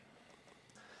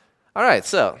All right,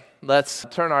 so let's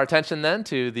turn our attention then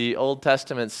to the Old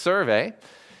Testament survey.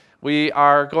 We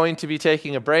are going to be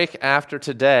taking a break after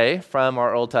today from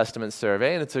our Old Testament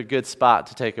survey, and it's a good spot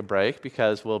to take a break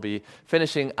because we'll be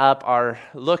finishing up our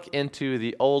look into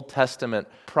the Old Testament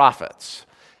prophets.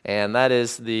 And that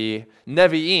is the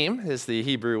Nevi'im, is the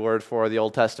Hebrew word for the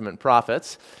Old Testament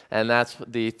prophets, and that's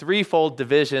the threefold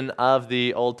division of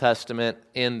the Old Testament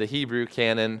in the Hebrew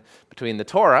canon between the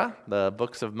Torah, the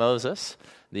books of Moses,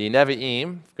 the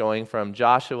Nevi'im, going from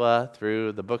Joshua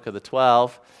through the book of the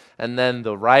 12, and then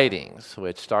the writings,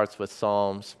 which starts with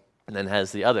Psalms and then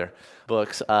has the other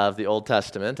books of the Old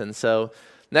Testament. And so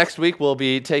next week we'll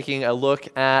be taking a look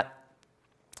at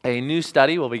a new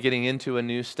study. We'll be getting into a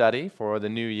new study for the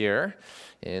new year.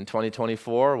 In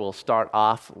 2024, we'll start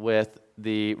off with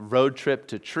the Road Trip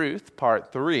to Truth,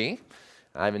 Part 3.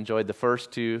 I've enjoyed the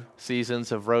first two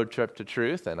seasons of Road Trip to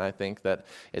Truth, and I think that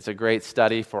it's a great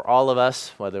study for all of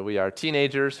us, whether we are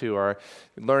teenagers who are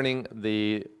learning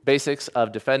the basics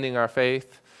of defending our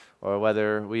faith, or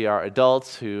whether we are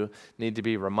adults who need to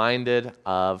be reminded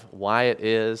of why it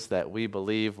is that we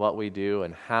believe what we do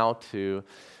and how to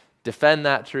defend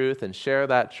that truth and share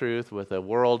that truth with a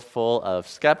world full of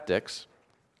skeptics.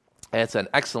 It's an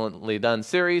excellently done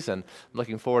series, and I'm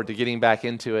looking forward to getting back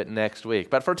into it next week.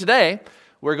 But for today,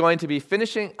 we're going to be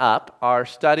finishing up our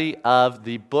study of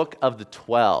the Book of the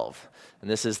 12. And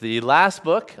this is the last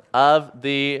book of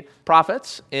the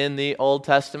prophets in the Old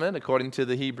Testament, according to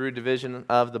the Hebrew division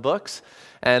of the books.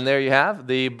 And there you have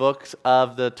the books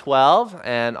of the 12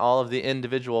 and all of the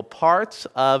individual parts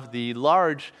of the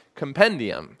large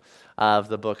compendium of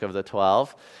the book of the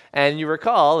 12. And you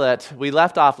recall that we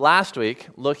left off last week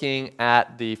looking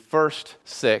at the first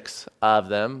 6 of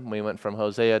them. We went from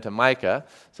Hosea to Micah.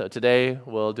 So today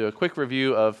we'll do a quick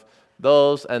review of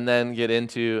those and then get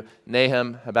into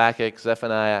Nahum, Habakkuk,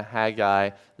 Zephaniah,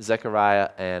 Haggai, Zechariah,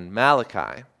 and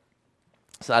Malachi.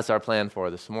 So that's our plan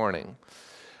for this morning.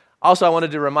 Also, I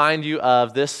wanted to remind you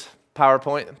of this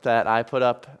PowerPoint that I put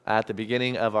up at the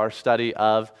beginning of our study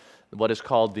of what is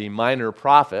called the minor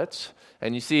prophets.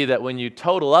 And you see that when you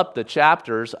total up the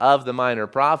chapters of the minor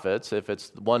prophets, if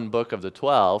it's one book of the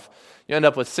 12, you end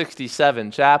up with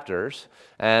 67 chapters.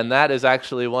 And that is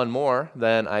actually one more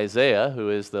than Isaiah,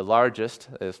 who is the largest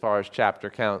as far as chapter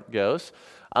count goes.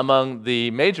 Among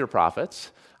the major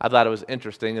prophets, I thought it was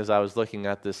interesting as I was looking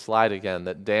at this slide again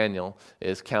that Daniel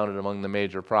is counted among the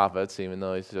major prophets, even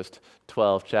though he's just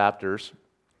 12 chapters.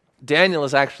 Daniel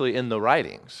is actually in the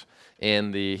writings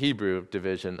in the Hebrew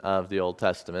division of the Old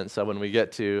Testament. So when we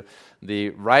get to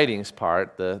the writings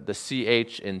part, the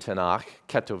CH in Tanakh,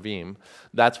 Ketuvim,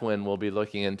 that's when we'll be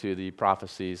looking into the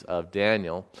prophecies of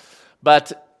Daniel.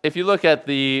 But if you look at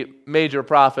the major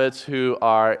prophets who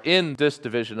are in this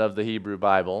division of the Hebrew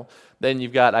Bible, then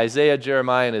you've got Isaiah,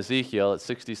 Jeremiah, and Ezekiel at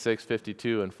 66,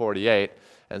 52, and 48.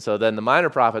 And so then the minor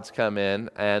prophets come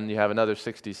in, and you have another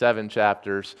 67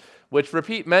 chapters, which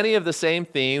repeat many of the same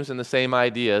themes and the same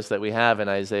ideas that we have in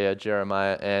Isaiah,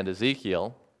 Jeremiah, and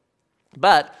Ezekiel.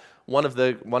 But one of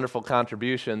the wonderful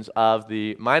contributions of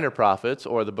the minor prophets,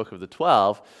 or the book of the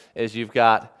 12, is you've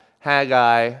got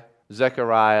Haggai,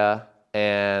 Zechariah,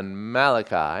 and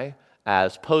Malachi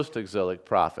as post-exilic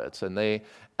prophets. And they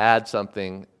add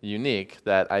something unique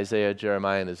that Isaiah,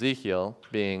 Jeremiah, and Ezekiel,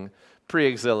 being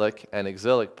pre-exilic and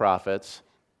exilic prophets,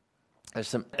 there's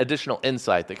some additional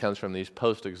insight that comes from these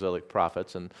post-exilic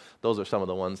prophets, and those are some of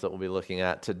the ones that we'll be looking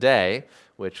at today,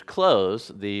 which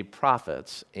close the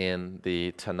prophets in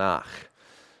the Tanakh.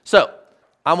 So,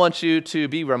 I want you to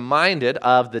be reminded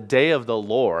of the day of the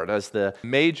Lord as the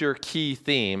major key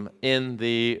theme in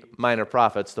the minor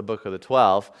prophets, the book of the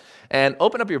 12. And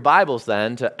open up your Bibles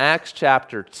then to Acts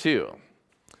chapter 2.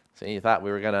 So you thought we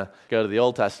were going to go to the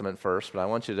Old Testament first, but I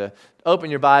want you to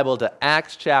open your Bible to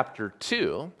Acts chapter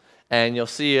 2. And you'll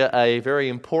see a very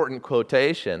important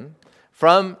quotation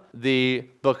from the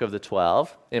book of the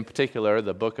 12, in particular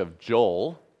the book of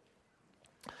Joel.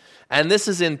 And this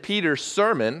is in Peter's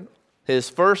sermon, his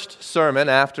first sermon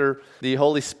after the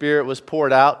Holy Spirit was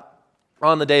poured out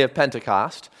on the day of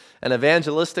Pentecost, an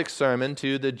evangelistic sermon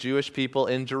to the Jewish people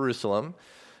in Jerusalem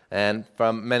and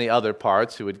from many other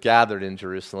parts who had gathered in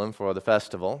Jerusalem for the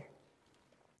festival.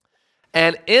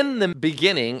 And in the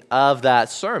beginning of that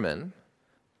sermon,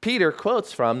 Peter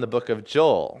quotes from the book of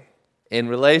Joel in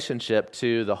relationship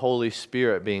to the Holy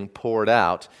Spirit being poured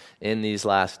out in these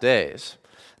last days.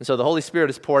 And so the Holy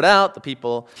Spirit is poured out, the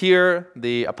people hear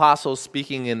the apostles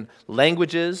speaking in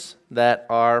languages that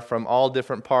are from all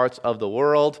different parts of the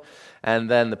world, and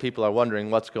then the people are wondering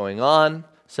what's going on.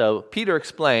 So Peter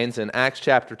explains in Acts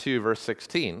chapter 2, verse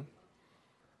 16,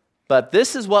 "But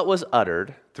this is what was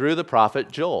uttered through the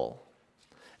prophet Joel.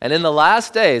 And in the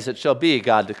last days it shall be,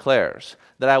 God declares,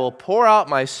 that I will pour out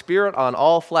my Spirit on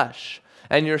all flesh,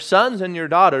 and your sons and your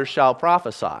daughters shall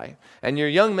prophesy, and your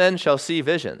young men shall see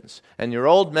visions, and your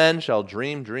old men shall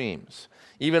dream dreams.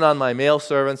 Even on my male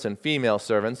servants and female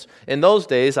servants, in those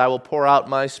days I will pour out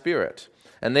my Spirit,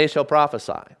 and they shall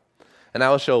prophesy. And I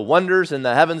will show wonders in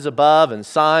the heavens above and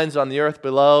signs on the earth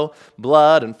below,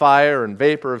 blood and fire and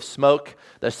vapor of smoke.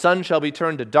 The sun shall be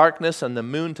turned to darkness and the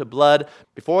moon to blood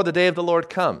before the day of the Lord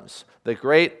comes, the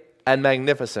great and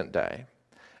magnificent day.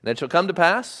 And it shall come to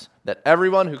pass that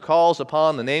everyone who calls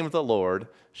upon the name of the Lord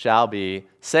shall be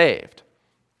saved.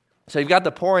 So you've got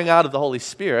the pouring out of the Holy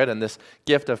Spirit and this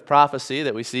gift of prophecy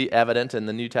that we see evident in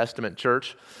the New Testament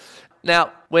church.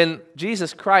 Now, when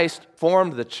Jesus Christ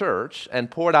formed the church and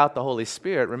poured out the Holy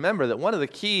Spirit, remember that one of the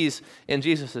keys in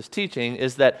Jesus' teaching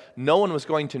is that no one was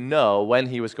going to know when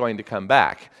he was going to come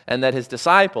back, and that his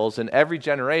disciples in every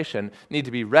generation need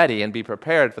to be ready and be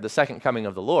prepared for the second coming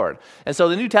of the Lord. And so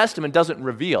the New Testament doesn't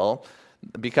reveal,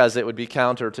 because it would be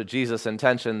counter to Jesus'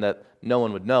 intention that no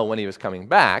one would know when he was coming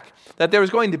back, that there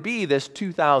was going to be this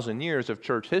 2,000 years of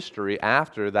church history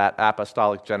after that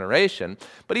apostolic generation.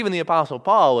 But even the Apostle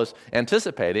Paul was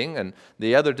anticipating, and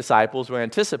the other disciples were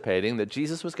anticipating, that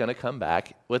Jesus was going to come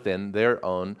back within their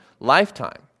own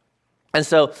lifetime. And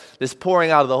so this pouring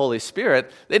out of the Holy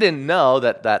Spirit, they didn't know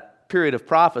that that period of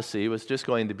prophecy was just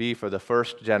going to be for the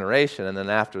first generation, and then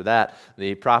after that,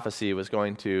 the prophecy was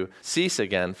going to cease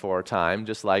again for a time,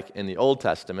 just like in the Old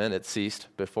Testament, it ceased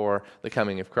before the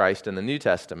coming of Christ in the New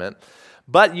Testament.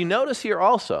 But you notice here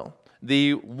also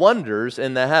the wonders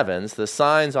in the heavens, the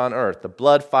signs on earth, the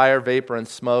blood, fire, vapor, and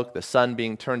smoke, the sun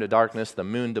being turned to darkness, the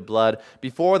moon to blood,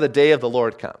 before the day of the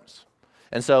Lord comes.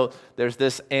 And so there's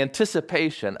this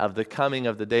anticipation of the coming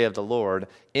of the day of the Lord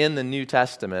in the New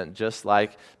Testament, just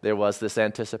like there was this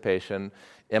anticipation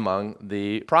among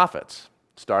the prophets.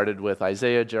 It started with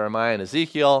Isaiah, Jeremiah, and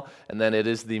Ezekiel, and then it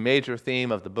is the major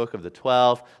theme of the book of the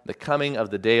 12, the coming of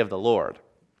the day of the Lord.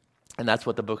 And that's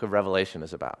what the book of Revelation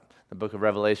is about. The book of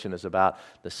Revelation is about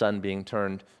the sun being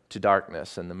turned to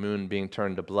darkness and the moon being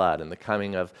turned to blood and the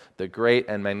coming of the great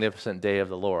and magnificent day of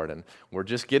the Lord. And we're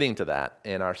just getting to that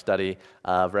in our study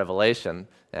of Revelation,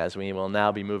 as we will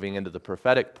now be moving into the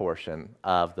prophetic portion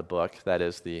of the book, that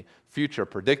is the future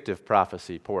predictive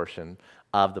prophecy portion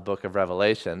of the book of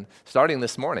Revelation, starting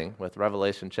this morning with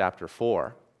Revelation chapter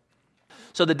 4.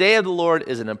 So the day of the Lord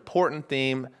is an important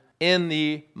theme in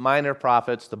the minor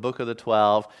prophets, the book of the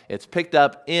 12. It's picked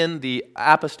up in the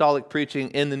apostolic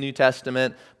preaching in the New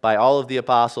Testament by all of the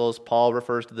apostles. Paul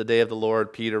refers to the day of the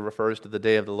Lord. Peter refers to the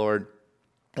day of the Lord.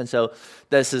 And so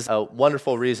this is a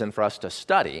wonderful reason for us to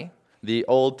study the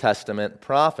Old Testament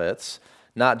prophets,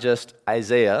 not just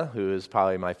Isaiah, who is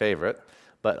probably my favorite,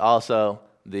 but also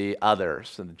the others,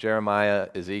 so Jeremiah,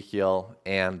 Ezekiel,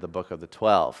 and the book of the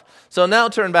 12. So now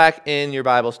turn back in your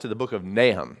Bibles to the book of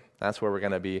Nahum. That's where we're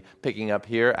going to be picking up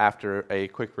here after a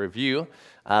quick review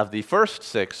of the first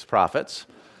 6 prophets.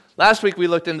 Last week we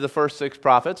looked into the first 6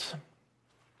 prophets,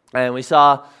 and we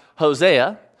saw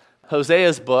Hosea.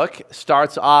 Hosea's book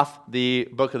starts off the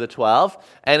book of the 12,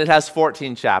 and it has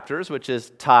 14 chapters, which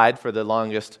is tied for the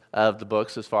longest of the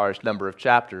books as far as number of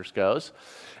chapters goes.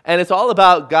 And it's all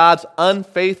about God's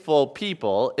unfaithful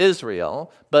people,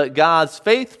 Israel, but God's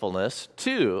faithfulness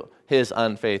to his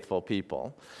unfaithful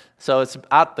people. So it's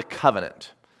about the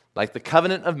covenant. Like the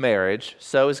covenant of marriage,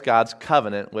 so is God's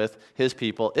covenant with his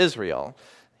people, Israel.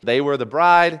 They were the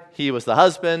bride, he was the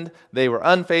husband. They were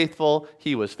unfaithful,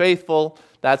 he was faithful.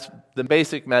 That's the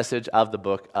basic message of the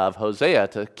book of Hosea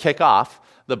to kick off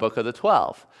the book of the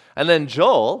 12. And then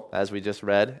Joel, as we just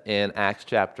read in Acts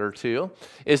chapter 2,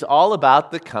 is all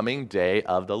about the coming day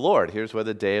of the Lord. Here's where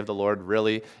the day of the Lord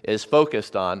really is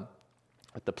focused on.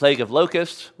 With the plague of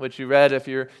locusts, which you read if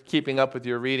you're keeping up with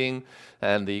your reading,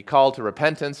 and the call to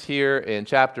repentance here in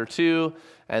chapter 2,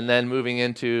 and then moving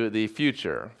into the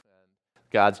future.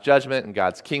 God's judgment and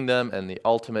God's kingdom and the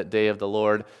ultimate day of the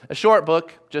Lord. A short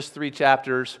book, just 3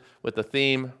 chapters, with the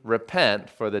theme, Repent,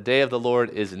 for the day of the Lord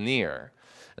is near.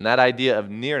 And that idea of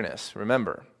nearness,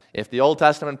 remember, if the Old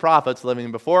Testament prophets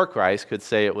living before Christ could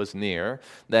say it was near,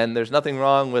 then there's nothing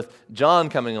wrong with John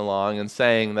coming along and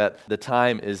saying that the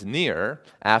time is near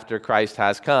after Christ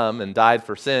has come and died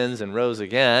for sins and rose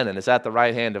again and is at the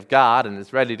right hand of God and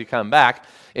is ready to come back.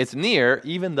 It's near,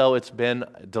 even though it's been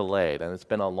delayed, and it's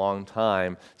been a long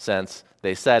time since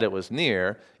they said it was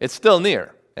near. It's still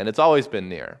near, and it's always been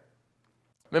near.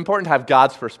 It's important to have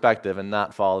God's perspective and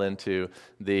not fall into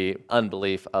the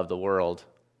unbelief of the world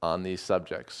on these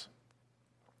subjects.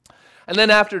 And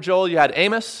then after Joel, you had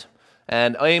Amos,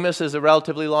 and Amos is a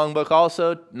relatively long book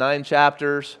also, 9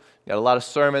 chapters. got a lot of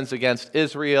sermons against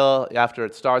Israel after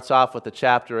it starts off with a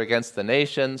chapter against the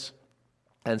nations.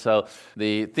 And so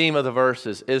the theme of the verse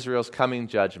is Israel's coming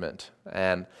judgment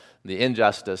and the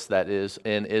injustice that is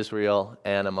in Israel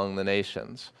and among the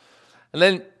nations. And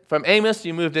then from Amos,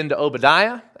 you moved into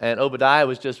Obadiah, and Obadiah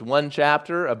was just one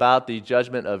chapter about the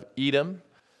judgment of Edom.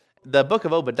 The book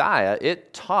of Obadiah,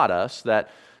 it taught us that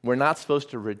we're not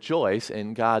supposed to rejoice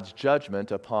in God's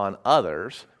judgment upon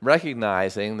others,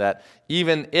 recognizing that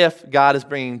even if God is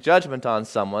bringing judgment on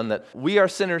someone, that we are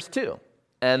sinners too,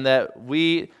 and that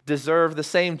we deserve the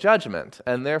same judgment,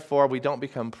 and therefore we don't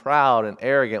become proud and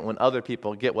arrogant when other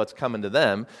people get what's coming to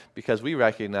them, because we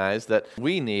recognize that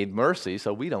we need mercy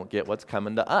so we don't get what's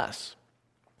coming to us.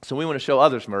 So we want to show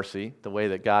others mercy the way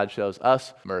that God shows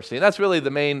us mercy. And that's really the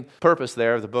main purpose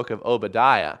there of the book of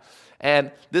Obadiah.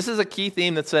 And this is a key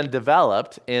theme that's been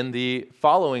developed in the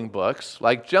following books,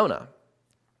 like Jonah,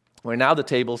 where now the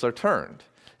tables are turned.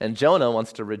 And Jonah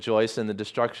wants to rejoice in the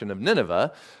destruction of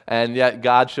Nineveh, and yet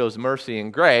God shows mercy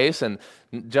and grace, and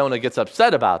Jonah gets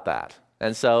upset about that.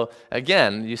 And so,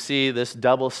 again, you see this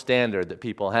double standard that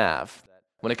people have.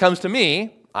 When it comes to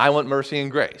me, I want mercy and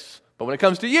grace. But when it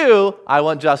comes to you, I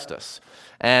want justice.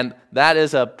 And that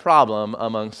is a problem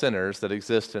among sinners that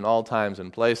exists in all times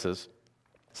and places.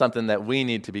 Something that we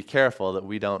need to be careful that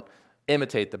we don't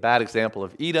imitate the bad example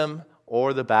of Edom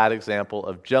or the bad example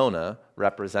of Jonah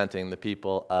representing the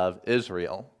people of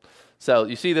Israel. So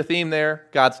you see the theme there,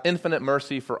 God's infinite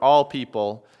mercy for all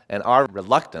people and our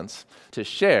reluctance to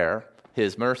share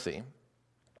his mercy.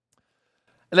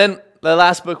 And then the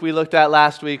last book we looked at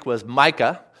last week was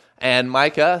Micah. And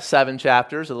Micah, 7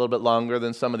 chapters, a little bit longer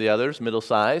than some of the others,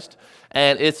 middle-sized.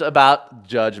 And it's about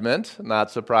judgment, not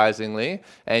surprisingly.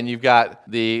 And you've got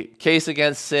the case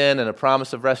against sin and a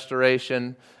promise of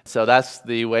restoration. So that's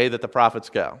the way that the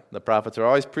prophets go. The prophets are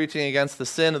always preaching against the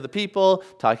sin of the people,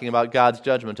 talking about God's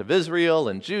judgment of Israel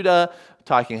and Judah,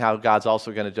 talking how God's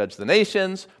also going to judge the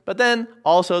nations, but then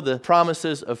also the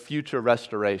promises of future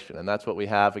restoration. And that's what we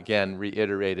have, again,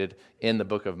 reiterated in the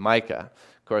book of Micah.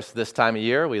 Of course, this time of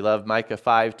year, we love Micah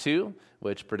 5:2,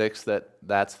 which predicts that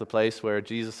that's the place where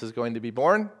Jesus is going to be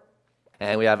born.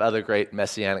 And we have other great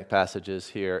messianic passages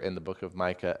here in the book of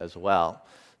Micah as well.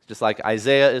 Just like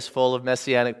Isaiah is full of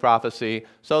messianic prophecy,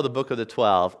 so the book of the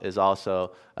 12 is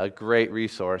also a great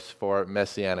resource for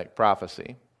messianic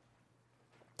prophecy.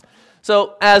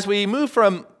 So as we move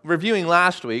from reviewing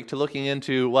last week to looking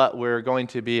into what we're going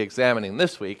to be examining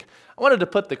this week, I wanted to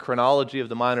put the chronology of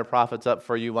the minor prophets up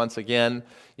for you once again.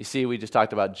 You see, we just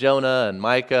talked about Jonah and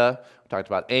Micah. We talked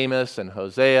about Amos and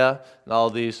Hosea and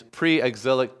all these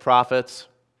pre-exilic prophets.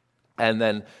 And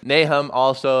then Nahum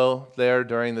also there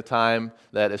during the time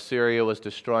that Assyria was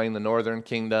destroying the northern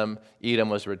kingdom. Edom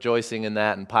was rejoicing in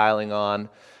that and piling on.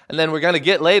 And then we're going to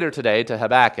get later today to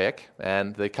Habakkuk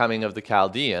and the coming of the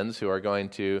Chaldeans, who are going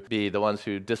to be the ones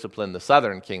who discipline the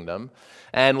southern kingdom.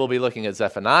 And we'll be looking at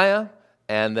Zephaniah.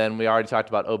 And then we already talked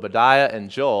about Obadiah and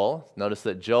Joel. Notice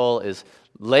that Joel is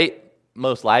late,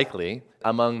 most likely,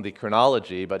 among the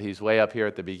chronology, but he's way up here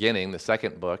at the beginning, the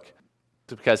second book,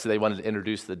 because they wanted to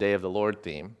introduce the Day of the Lord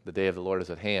theme. The Day of the Lord is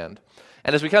at hand.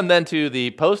 And as we come then to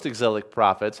the post-exilic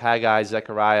prophets, Haggai,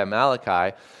 Zechariah,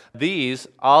 Malachi, these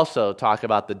also talk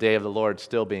about the Day of the Lord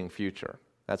still being future.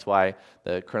 That's why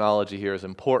the chronology here is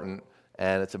important,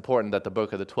 and it's important that the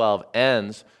book of the 12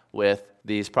 ends with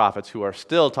these prophets who are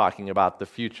still talking about the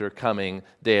future coming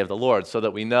Day of the Lord, so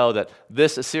that we know that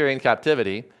this Assyrian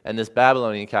captivity and this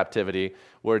Babylonian captivity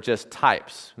were just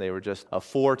types. They were just a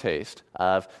foretaste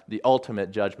of the ultimate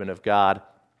judgment of God,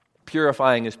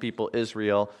 purifying his people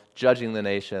Israel, judging the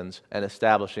nations, and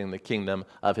establishing the kingdom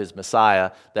of his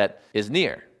Messiah that is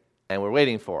near and we're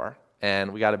waiting for.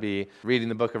 And we got to be reading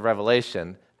the book of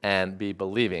Revelation and be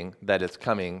believing that it's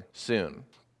coming soon.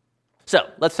 So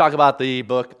let's talk about the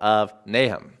book of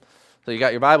Nahum. So you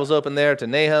got your Bibles open there to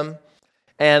Nahum.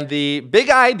 And the big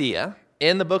idea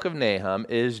in the book of Nahum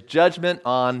is judgment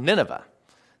on Nineveh.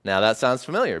 Now that sounds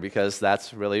familiar because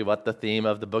that's really what the theme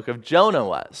of the book of Jonah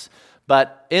was.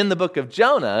 But in the book of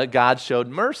Jonah, God showed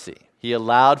mercy. He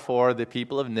allowed for the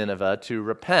people of Nineveh to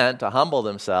repent, to humble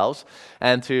themselves,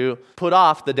 and to put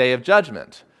off the day of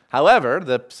judgment. However,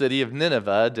 the city of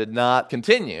Nineveh did not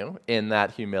continue in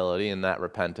that humility, in that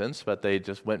repentance, but they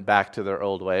just went back to their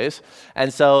old ways.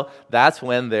 And so that's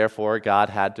when, therefore, God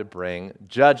had to bring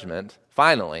judgment,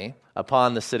 finally,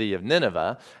 upon the city of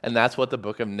Nineveh, and that's what the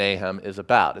book of Nahum is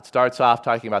about. It starts off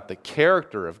talking about the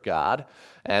character of God,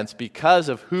 and it's because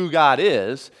of who God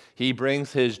is, he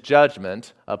brings his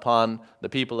judgment upon the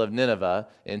people of Nineveh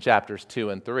in chapters 2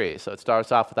 and 3. So it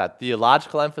starts off with that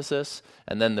theological emphasis,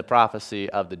 and then the prophecy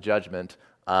of the judgment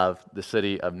of the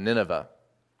city of Nineveh.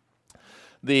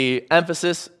 The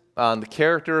emphasis on the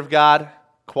character of God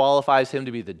qualifies him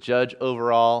to be the judge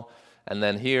overall. And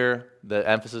then here, the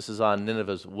emphasis is on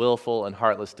Nineveh's willful and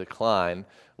heartless decline,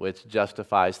 which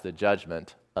justifies the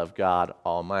judgment of God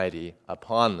Almighty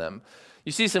upon them.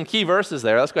 You see some key verses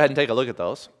there. Let's go ahead and take a look at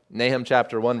those. Nahum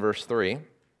chapter 1, verse 3.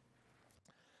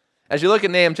 As you look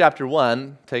at Nahum chapter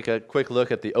 1, take a quick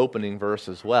look at the opening verse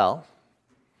as well.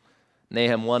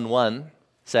 Nahum 1:1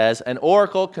 says, an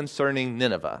oracle concerning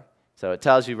Nineveh. So it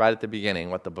tells you right at the beginning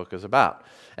what the book is about.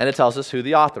 And it tells us who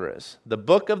the author is. The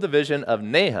book of the vision of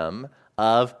Nahum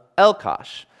of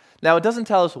Elkosh. Now, it doesn't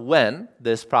tell us when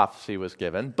this prophecy was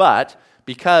given, but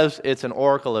because it's an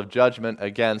oracle of judgment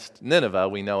against Nineveh,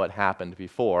 we know it happened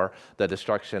before the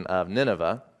destruction of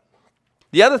Nineveh.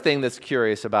 The other thing that's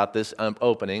curious about this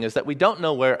opening is that we don't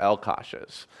know where Elkosh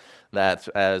is. That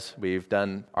as we've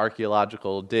done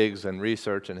archaeological digs and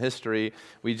research and history,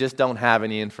 we just don't have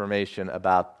any information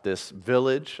about this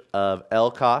village of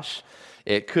Elkosh.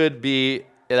 It could be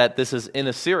that this is in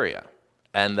Assyria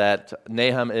and that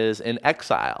Nahum is in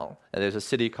exile. And there's a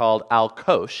city called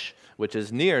Alkosh, which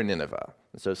is near Nineveh.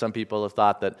 And so some people have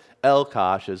thought that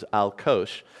Elkosh is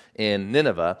Alkosh in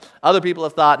Nineveh. Other people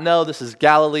have thought, no, this is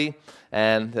Galilee,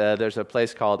 and there's a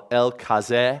place called El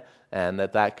Kazeh, and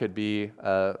that could be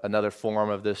another form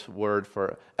of this word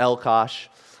for Elkosh.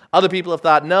 Other people have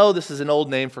thought, no, this is an old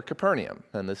name for Capernaum,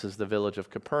 and this is the village of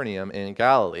Capernaum in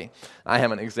Galilee. I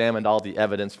haven't examined all the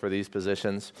evidence for these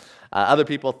positions. Other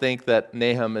people think that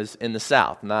Nahum is in the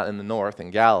south, not in the north,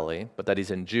 in Galilee, but that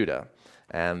he's in Judah,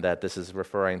 and that this is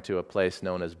referring to a place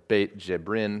known as Beit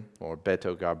Jebrin or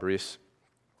Beto Gabris,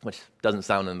 which doesn't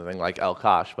sound anything like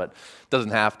Elkosh, but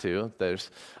doesn't have to. There's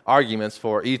arguments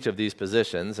for each of these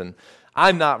positions, and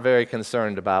I'm not very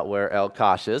concerned about where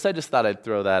Elkosh is. I just thought I'd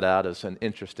throw that out as an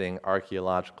interesting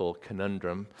archaeological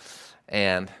conundrum,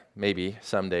 and maybe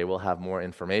someday we'll have more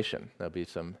information. There'll be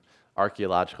some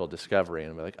archaeological discovery,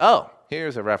 and we'll be like, oh,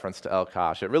 here's a reference to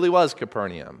Elkosh. It really was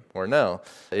Capernaum, or no,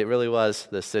 it really was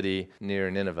the city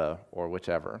near Nineveh, or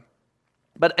whichever.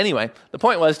 But anyway, the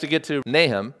point was to get to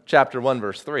Nahum chapter 1,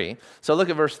 verse 3. So look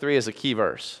at verse 3 as a key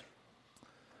verse.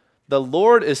 The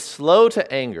Lord is slow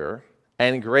to anger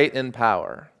and great in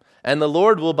power, and the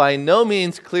Lord will by no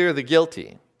means clear the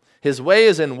guilty. His way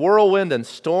is in whirlwind and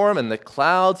storm, and the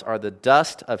clouds are the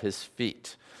dust of his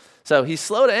feet. So he's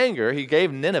slow to anger. He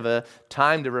gave Nineveh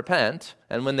time to repent,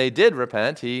 and when they did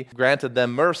repent, he granted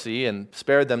them mercy and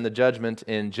spared them the judgment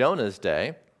in Jonah's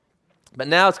day. But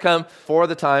now it's come for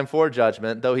the time for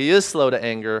judgment. Though he is slow to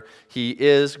anger, he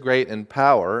is great in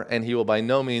power, and he will by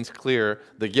no means clear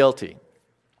the guilty.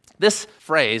 This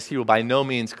phrase, he will by no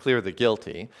means clear the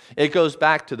guilty, it goes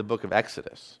back to the book of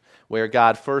Exodus, where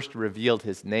God first revealed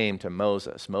his name to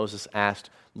Moses. Moses asked,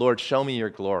 Lord, show me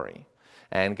your glory.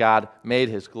 And God made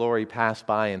his glory pass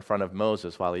by in front of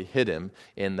Moses while he hid him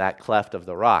in that cleft of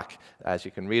the rock, as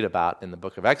you can read about in the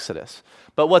book of Exodus.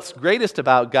 But what's greatest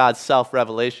about God's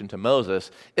self-revelation to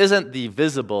Moses isn't the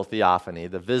visible theophany,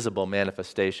 the visible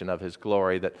manifestation of his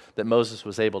glory that Moses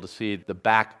was able to see the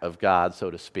back of God,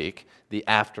 so to speak, the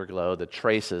afterglow, the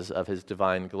traces of his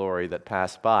divine glory that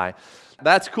passed by.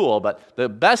 That's cool, but the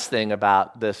best thing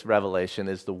about this revelation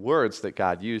is the words that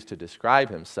God used to describe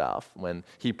himself when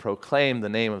he proclaimed the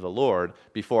name of the Lord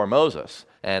before Moses.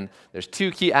 And there's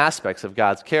two key aspects of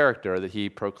God's character that he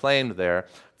proclaimed there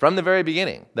from the very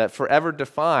beginning that forever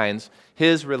defines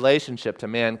his relationship to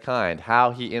mankind,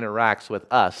 how he interacts with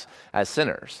us as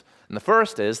sinners. And the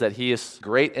first is that he is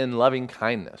great in loving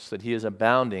kindness, that he is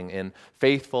abounding in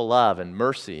faithful love and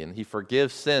mercy, and he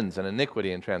forgives sins and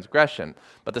iniquity and transgression.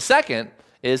 But the second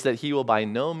is that he will by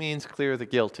no means clear the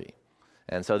guilty.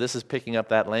 And so this is picking up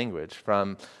that language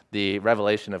from the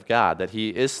revelation of God, that he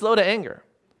is slow to anger,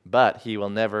 but he will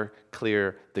never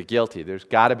clear the guilty. There's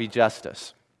got to be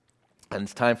justice, and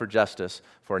it's time for justice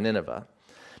for Nineveh.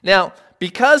 Now,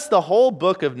 because the whole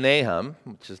book of Nahum,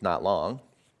 which is not long,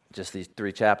 just these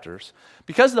 3 chapters,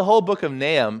 because the whole book of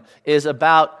Nahum is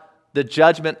about the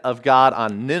judgment of God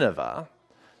on Nineveh,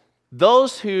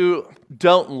 those who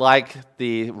don't like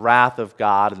the wrath of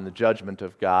God and the judgment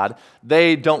of God,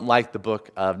 they don't like the book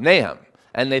of Nahum.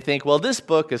 And they think, well, this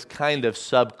book is kind of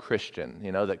sub-Christian,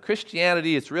 that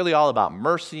Christianity is really all about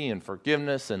mercy and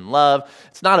forgiveness and love.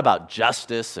 It's not about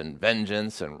justice and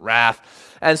vengeance and wrath.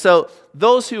 And so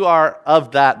those who are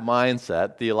of that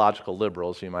mindset, theological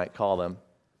liberals you might call them,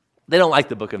 they don't like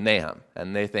the book of Nahum,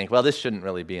 and they think, well, this shouldn't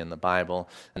really be in the Bible,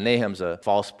 and Nahum's a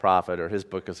false prophet, or his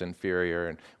book is inferior,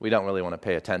 and we don't really want to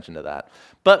pay attention to that.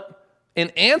 But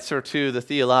in answer to the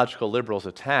theological liberals'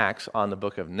 attacks on the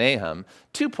book of Nahum,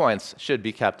 2 points should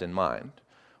be kept in mind.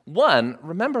 One,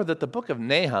 remember that the book of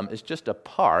Nahum is just a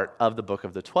part of the book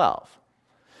of the 12.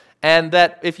 And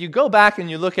that if you go back and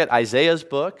you look at Isaiah's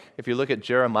book, if you look at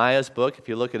Jeremiah's book, if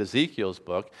you look at Ezekiel's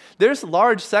book, there's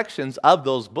large sections of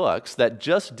those books that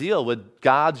just deal with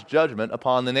God's judgment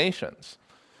upon the nations.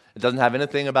 It doesn't have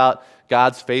anything about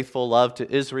God's faithful love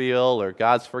to Israel or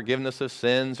God's forgiveness of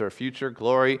sins or future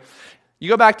glory. You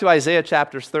go back to Isaiah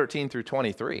chapters 13 through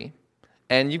 23,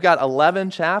 and you've got 11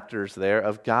 chapters there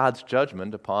of God's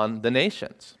judgment upon the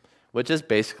nations, which is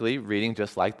basically reading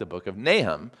just like the book of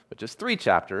Nahum, which is 3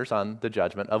 chapters on the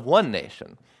judgment of one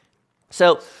nation.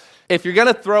 So if you're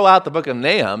going to throw out the book of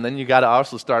Nahum, then you got to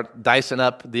also start dicing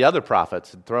up the other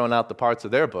prophets and throwing out the parts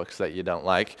of their books that you don't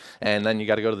like. And then you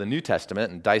got to go to the New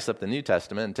Testament and dice up the New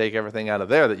Testament and take everything out of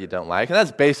there that you don't like. And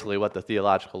that's basically what the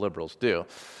theological liberals do.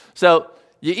 So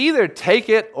you either take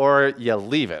it or you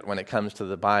leave it when it comes to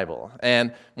the Bible.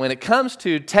 And when it comes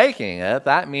to taking it,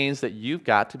 that means that you've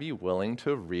got to be willing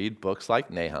to read books like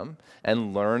Nahum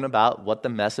and learn about what the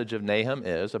message of Nahum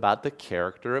is about the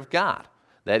character of God,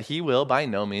 that he will by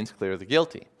no means clear the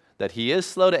guilty, that he is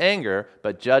slow to anger,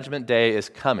 but judgment day is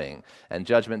coming, and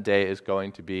judgment day is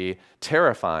going to be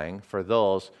terrifying for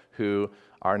those who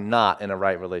are not in a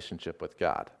right relationship with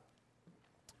God.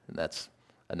 And that's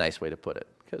a nice way to put it,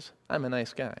 because I'm a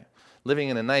nice guy, living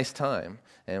in a nice time,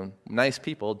 and nice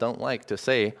people don't like to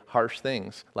say harsh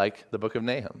things like the book of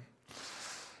Nahum.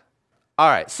 All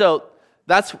right, so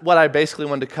that's what I basically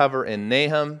wanted to cover in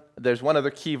Nahum. There's one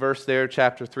other key verse there,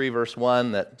 chapter 3, verse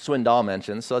 1, that Swindoll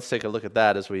mentions, so let's take a look at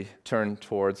that as we turn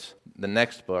towards the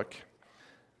next book.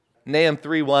 Nahum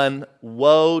 3:1,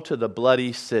 woe to the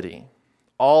bloody city,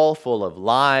 all full of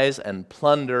lies and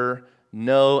plunder,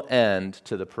 no end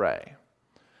to the prey.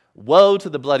 Woe to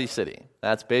the bloody city.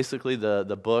 That's basically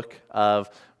the book of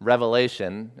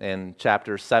Revelation in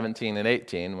chapters 17 and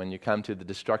 18 when you come to the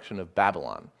destruction of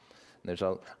Babylon. And there's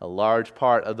a large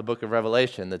part of the book of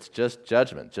Revelation that's just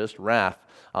judgment, just wrath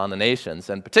on the nations,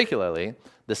 and particularly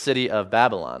the city of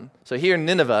Babylon. So here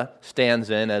Nineveh stands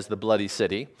in as the bloody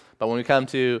city, but when we come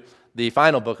to the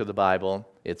final book of the Bible,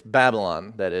 it's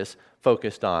Babylon that is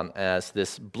focused on as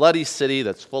this bloody city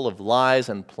that's full of lies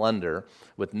and plunder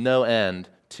with no end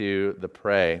to the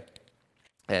prey,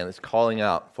 and it's calling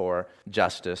out for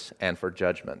justice and for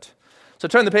judgment. So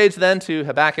turn the page then to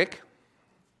Habakkuk.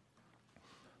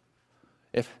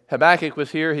 If Habakkuk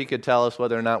was here, he could tell us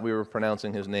whether or not we were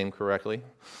pronouncing his name correctly.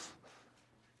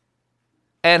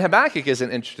 And Habakkuk is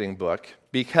an interesting book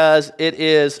because it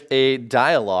is a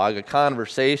dialogue, a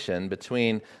conversation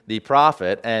between the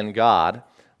prophet and God,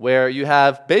 where you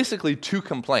have basically 2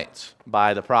 complaints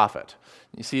by the prophet.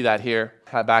 You see that here,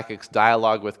 Habakkuk's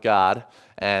dialogue with God,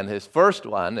 and his first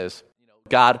one is,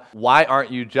 God, why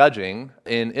aren't you judging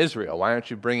in Israel? Why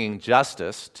aren't you bringing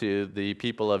justice to the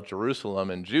people of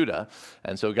Jerusalem and Judah?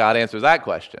 And so God answers that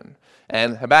question.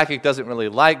 And Habakkuk doesn't really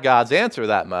like God's answer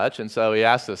that much, and so he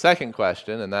asks the second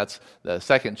question, and that's the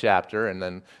second chapter, and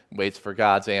then waits for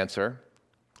God's answer.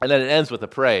 And then it ends with a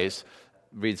praise.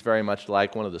 It reads very much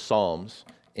like one of the Psalms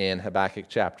in Habakkuk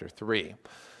chapter 3.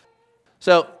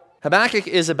 So Habakkuk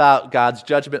is about God's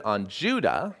judgment on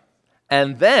Judah,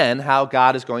 and then how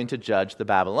God is going to judge the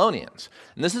Babylonians.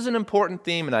 And this is an important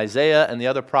theme in Isaiah and the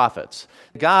other prophets.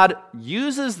 God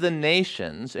uses the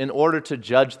nations in order to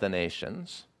judge the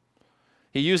nations.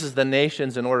 He uses the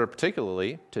nations in order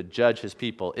particularly to judge his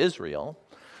people Israel,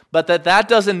 but that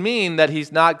doesn't mean that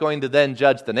he's not going to then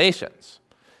judge the nations.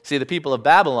 See, the people of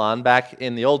Babylon back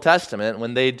in the Old Testament,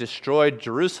 when they destroyed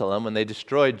Jerusalem, when they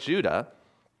destroyed Judah,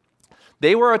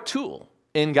 they were a tool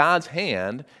in God's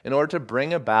hand in order to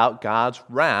bring about God's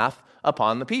wrath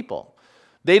upon the people.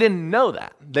 They didn't know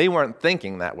that. They weren't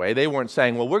thinking that way. They weren't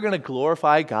saying, well, we're going to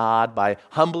glorify God by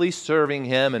humbly serving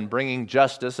him and bringing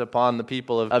justice upon the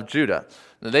people of Judah.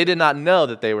 They did not know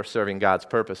that they were serving God's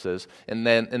purposes. And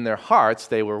then in their hearts,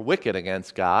 they were wicked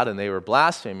against God, and they were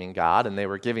blaspheming God, and they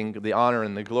were giving the honor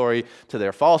and the glory to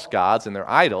their false gods and their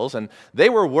idols, and they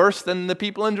were worse than the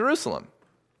people in Jerusalem.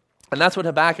 And that's what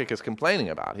Habakkuk is complaining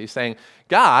about. He's saying,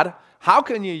 God, how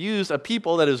can you use a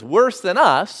people that is worse than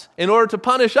us in order to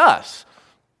punish us?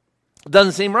 It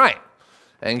doesn't seem right.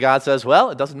 And God says,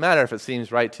 well, it doesn't matter if it seems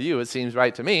right to you. It seems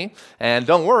right to me. And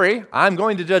don't worry, I'm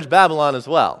going to judge Babylon as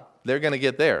well. They're going to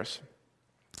get theirs.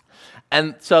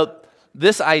 And so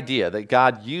this idea that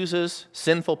God uses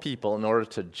sinful people in order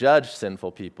to judge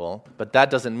sinful people, but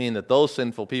that doesn't mean that those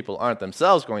sinful people aren't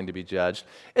themselves going to be judged,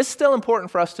 is still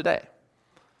important for us today.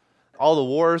 All the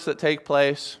wars that take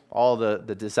place, all the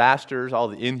disasters, all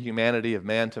the inhumanity of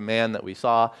man to man that we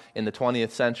saw in the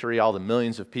 20th century, all the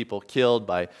millions of people killed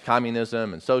by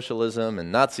communism and socialism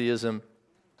and Nazism,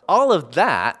 all of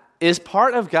that is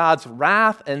part of God's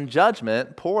wrath and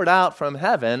judgment poured out from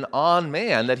heaven on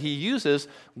man, that he uses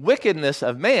wickedness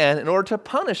of man in order to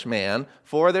punish man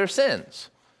for their sins.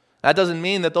 That doesn't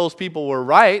mean that those people were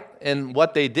right in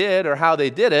what they did or how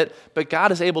they did it, but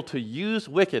God is able to use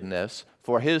wickedness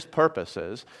for his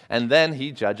purposes, and then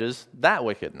he judges that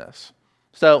wickedness.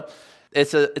 So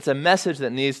it's a message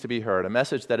that needs to be heard, a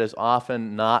message that is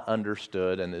often not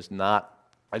understood and is not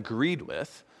agreed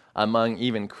with among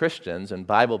even Christians and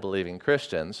Bible-believing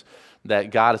Christians,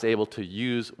 that God is able to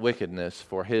use wickedness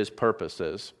for his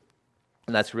purposes.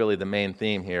 And that's really the main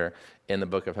theme here in the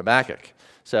book of Habakkuk.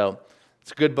 So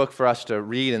it's a good book for us to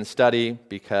read and study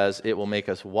because it will make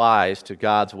us wise to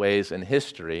God's ways in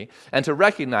history and to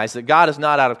recognize that God is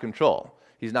not out of control.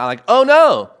 He's not like, oh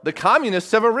no, the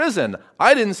communists have arisen.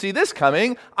 I didn't see this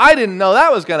coming. I didn't know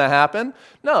that was going to happen.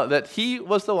 No, that he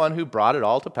was the one who brought it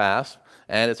all to pass,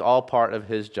 and it's all part of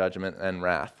his judgment and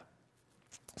wrath.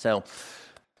 So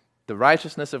the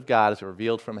righteousness of God is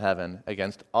revealed from heaven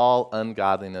against all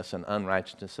ungodliness and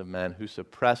unrighteousness of men who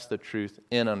suppress the truth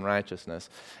in unrighteousness.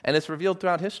 And it's revealed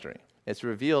throughout history. It's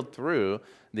revealed through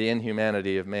the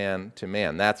inhumanity of man to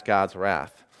man. That's God's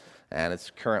wrath, and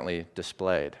it's currently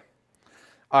displayed.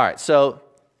 All right, so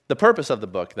the purpose of the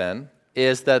book then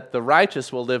is that the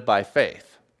righteous will live by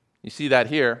faith. You see that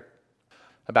here.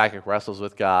 Habakkuk wrestles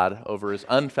with God over his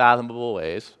unfathomable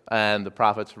ways and the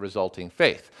prophet's resulting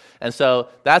faith. And so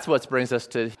that's what brings us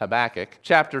to Habakkuk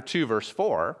chapter 2, verse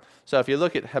 4. So if you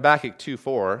look at Habakkuk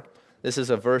 2:4, this is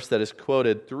a verse that is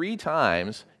quoted 3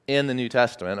 times in the New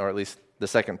Testament, or at least the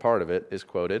second part of it is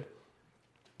quoted,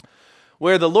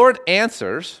 where the Lord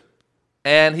answers,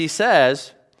 and he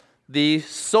says, the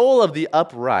soul of the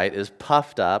upright is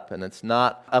puffed up, and it's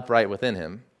not upright within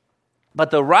him,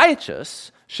 but the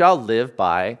righteous shall live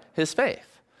by his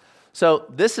faith. So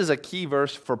this is a key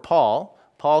verse for Paul.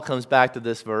 Paul comes back to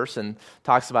this verse and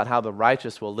talks about how the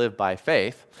righteous will live by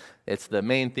faith. It's the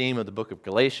main theme of the book of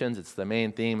Galatians. It's the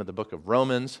main theme of the book of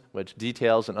Romans, which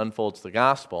details and unfolds the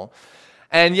gospel.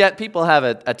 And yet people have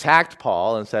attacked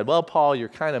Paul and said, well, Paul, you're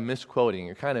kind of misquoting,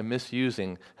 you're kind of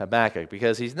misusing Habakkuk,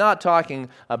 because he's not talking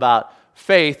about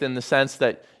faith in the sense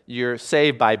that you're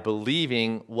saved by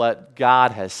believing what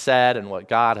God has said and what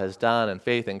God has done and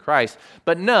faith in Christ.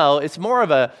 But no, it's more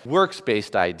of a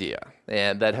works-based idea.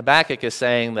 And that Habakkuk is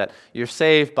saying that you're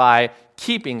saved by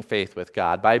keeping faith with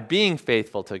God, by being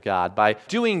faithful to God, by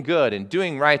doing good and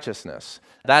doing righteousness.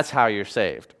 That's how you're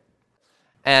saved.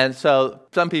 And so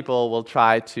some people will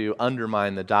try to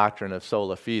undermine the doctrine of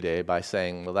sola fide by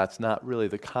saying, well, that's not really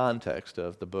the context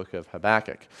of the book of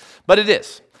Habakkuk. But it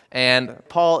is. And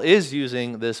Paul is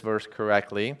using this verse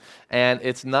correctly, and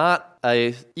it's not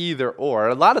a either or.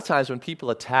 A lot of times when people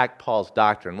attack Paul's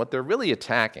doctrine, what they're really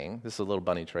attacking, this is a little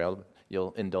bunny trail,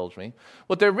 you'll indulge me,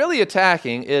 what they're really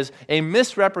attacking is a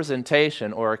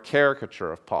misrepresentation or a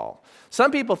caricature of Paul.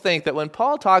 Some people think that when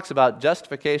Paul talks about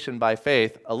justification by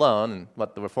faith alone, and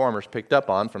what the Reformers picked up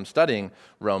on from studying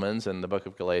Romans and the book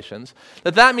of Galatians,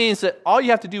 that means that all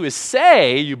you have to do is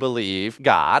say you believe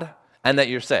God and that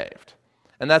you're saved.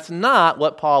 And that's not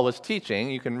what Paul was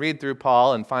teaching. You can read through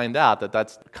Paul and find out that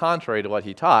that's contrary to what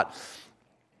he taught.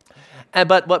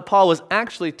 But what Paul was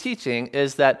actually teaching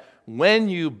is that when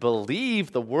you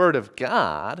believe the Word of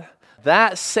God,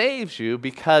 that saves you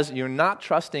because you're not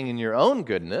trusting in your own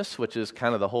goodness, which is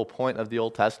kind of the whole point of the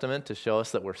Old Testament, to show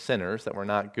us that we're sinners, that we're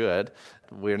not good,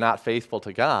 we're not faithful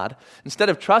to God. Instead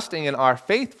of trusting in our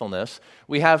faithfulness,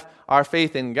 we have our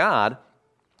faith in God.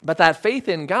 But that faith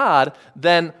in God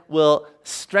then will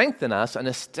strengthen us and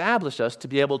establish us to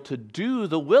be able to do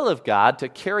the will of God, to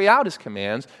carry out His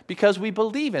commands, because we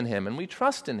believe in Him and we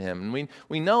trust in Him. And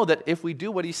we know that if we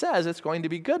do what He says, it's going to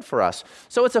be good for us.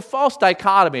 So it's a false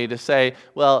dichotomy to say,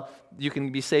 well, you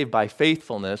can be saved by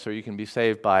faithfulness or you can be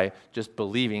saved by just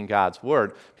believing God's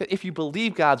Word. If you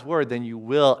believe God's Word, then you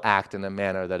will act in a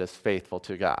manner that is faithful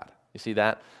to God. You see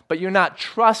that? But you're not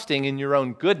trusting in your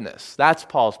own goodness. That's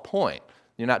Paul's point.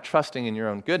 You're not trusting in your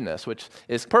own goodness, which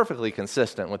is perfectly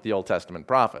consistent with the Old Testament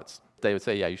prophets. They would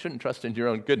say, yeah, you shouldn't trust in your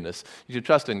own goodness. You should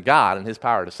trust in God and His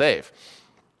power to save.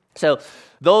 So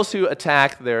those who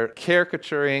attack, they're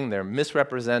caricaturing, they're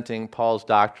misrepresenting Paul's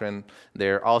doctrine.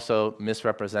 They're also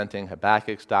misrepresenting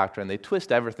Habakkuk's doctrine. They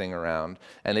twist everything around,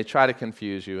 and they try to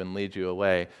confuse you and lead you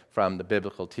away from the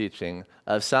biblical teaching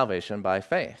of salvation by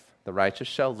faith. The righteous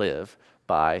shall live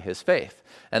by his faith.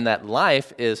 And that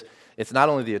life is... it's not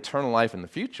only the eternal life in the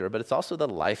future, but it's also the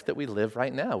life that we live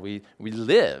right now. We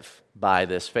live by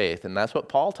this faith, and that's what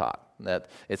Paul taught. That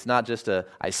it's not just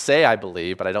I say I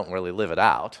believe, but I don't really live it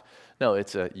out. No,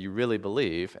 it's you really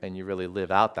believe, and you really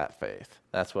live out that faith.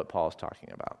 That's what Paul's talking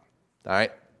about. All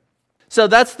right? So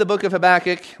that's the book of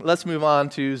Habakkuk. Let's move on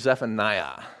to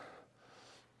Zephaniah.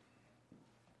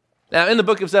 Now, in the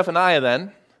book of Zephaniah,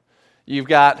 then, you've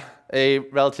got a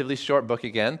relatively short book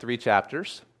again, 3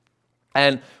 chapters.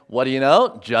 And what do you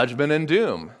know? Judgment and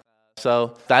doom.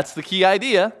 So that's the key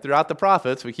idea throughout the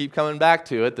prophets. We keep coming back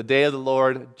to it. The day of the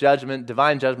Lord, judgment,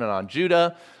 divine judgment on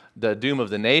Judah. The doom of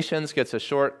the nations gets a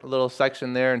short little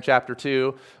section there in chapter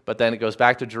 2, but then it goes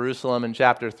back to Jerusalem in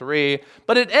chapter 3.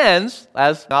 But it ends,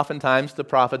 as oftentimes the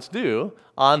prophets do,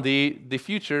 on the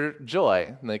future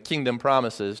joy and the kingdom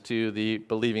promises to the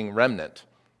believing remnant.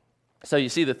 So you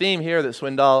see the theme here that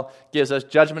Swindoll gives us: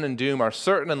 judgment and doom are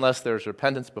certain unless there's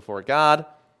repentance before God.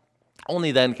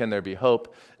 Only then can there be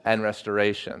hope and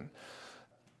restoration.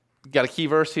 Got a key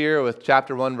verse here with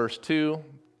chapter 1, verse 2.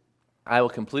 I will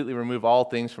completely remove all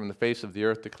things from the face of the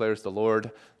earth, declares the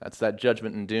Lord. That's that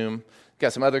judgment and doom.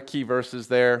 Got some other key verses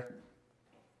there.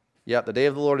 Yep, the day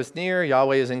of the Lord is near.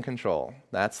 Yahweh is in control.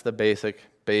 That's the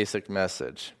basic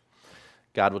message.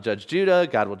 God will judge Judah.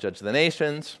 God will judge the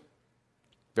nations.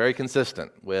 Very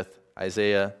consistent with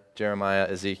Isaiah, Jeremiah,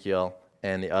 Ezekiel,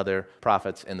 and the other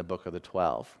prophets in the book of the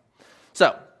 12.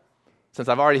 So, since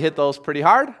I've already hit those pretty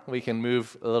hard, we can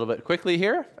move a little bit quickly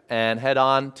here and head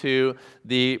on to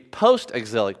the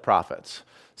post-exilic prophets.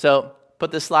 So, put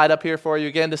this slide up here for you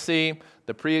again to see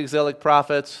the pre-exilic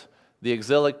prophets, the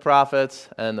exilic prophets,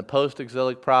 and the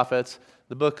post-exilic prophets.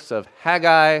 The books of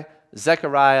Haggai,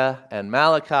 Zechariah, and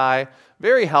Malachi.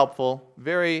 Very helpful,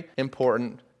 very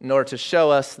important in order to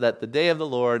show us that the day of the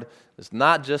Lord is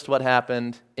not just what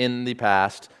happened in the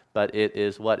past, but it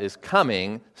is what is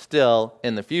coming still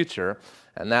in the future.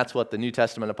 And that's what the New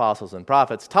Testament apostles and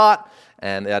prophets taught,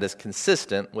 and that is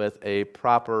consistent with a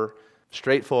proper,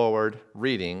 straightforward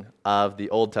reading of the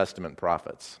Old Testament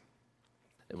prophets.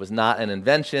 It was not an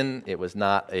invention. It was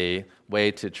not a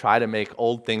way to try to make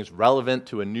old things relevant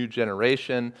to a new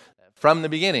generation. From the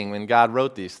beginning, when God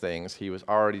wrote these things, he was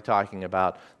already talking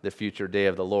about the future day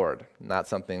of the Lord, not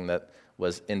something that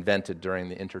was invented during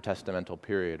the intertestamental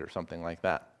period or something like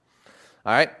that.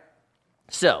 All right,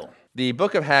 so the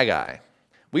book of Haggai.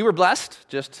 We were blessed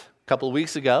just a couple of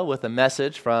weeks ago with a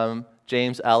message from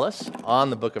James Ellis on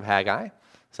the book of Haggai.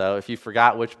 So if you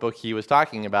forgot which book he was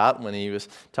talking about when he was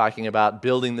talking about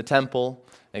building the temple,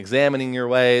 examining your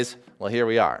ways, well, here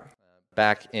we are,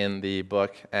 back in the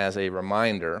book as a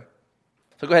reminder.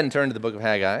 So go ahead and turn to the book of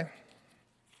Haggai.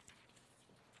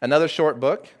 Another short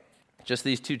book, just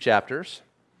these 2 chapters.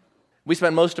 We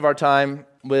spent most of our time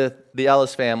with the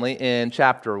Ellis family in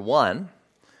chapter 1,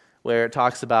 where it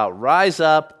talks about rise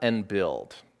up and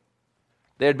build.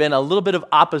 There had been a little bit of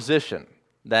opposition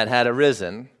that had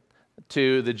arisen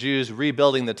to the Jews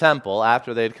rebuilding the temple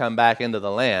after they'd come back into the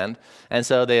land, and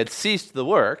so they had ceased the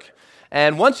work.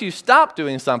 And once you stop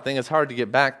doing something, it's hard to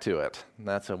get back to it. And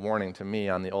that's a warning to me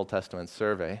on the Old Testament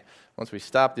survey. Once we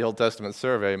stop the Old Testament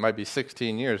survey, it might be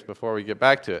 16 years before we get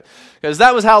back to it. Because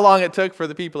that was how long it took for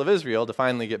the people of Israel to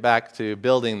finally get back to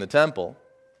building the temple.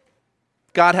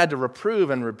 God had to reprove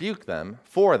and rebuke them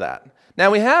for that.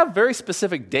 Now, we have very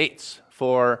specific dates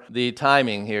for the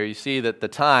timing here. You see that the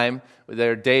time,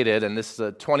 they're dated, and this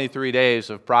is 23 days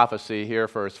of prophecy here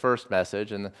for his first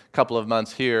message, and a couple of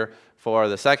months here for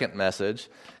the second message.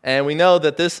 And we know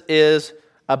that this is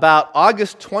about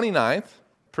August 29th,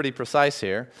 pretty precise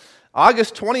here,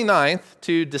 August 29th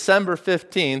to December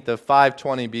 15th of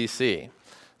 520 BC.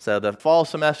 So the fall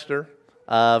semester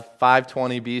of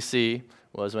 520 BC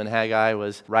was when Haggai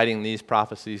was writing these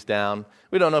prophecies down.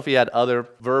 We don't know if he had other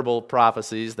verbal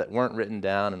prophecies that weren't written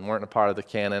down and weren't a part of the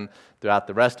canon throughout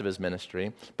the rest of his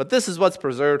ministry. But this is what's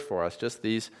preserved for us, just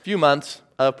these few months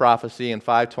of prophecy in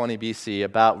 520 BC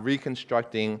about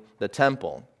reconstructing the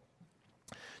temple.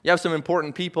 You have some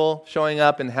important people showing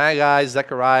up in Haggai,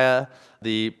 Zechariah,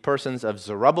 the persons of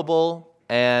Zerubbabel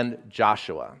and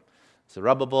Joshua.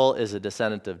 Zerubbabel is a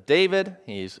descendant of David.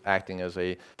 He's acting as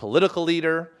a political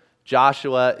leader.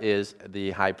 Joshua is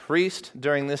the high priest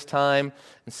during this time.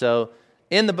 And so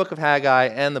in the book of Haggai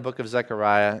and the book of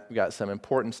Zechariah, we've got some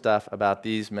important stuff about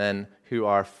these men who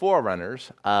are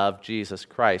forerunners of Jesus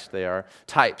Christ. They are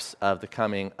types of the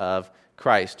coming of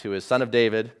Christ, who is son of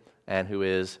David and who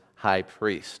is high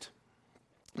priest.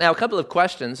 Now, a couple of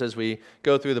questions as we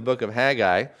go through the book of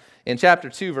Haggai. In chapter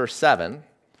 2, verse 7,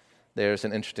 there's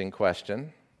an interesting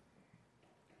question.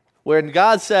 Where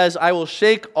God says, I will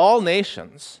shake all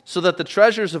nations, so that the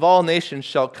treasures of all nations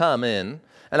shall come in,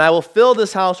 and I will fill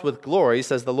this house with glory,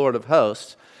 says the Lord of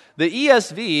hosts. The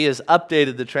ESV has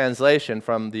updated the translation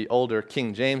from the older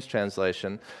King James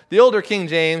translation. The older King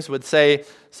James would say,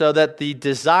 so that the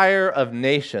desire of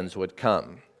nations would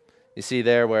come. You see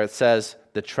there where it says,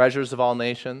 the treasures of all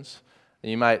nations.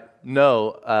 You might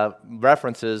know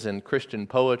references in Christian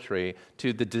poetry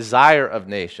to the desire of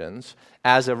nations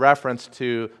as a reference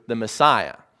to the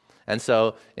Messiah. And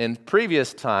so in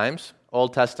previous times,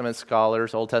 Old Testament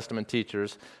scholars, Old Testament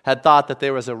teachers had thought that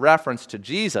there was a reference to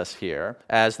Jesus here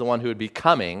as the one who would be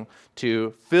coming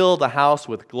to fill the house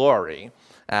with glory,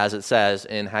 as it says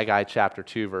in Haggai chapter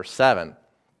 2, verse 7.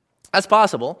 That's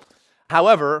possible.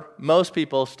 However, most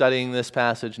people studying this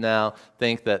passage now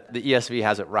think that the ESV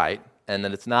has it right, and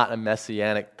that it's not a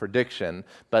messianic prediction,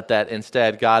 but that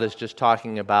instead God is just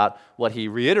talking about what he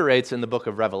reiterates in the book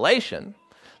of Revelation,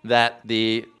 that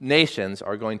the nations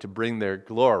are going to bring their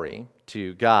glory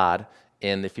to God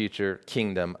in the future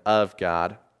kingdom of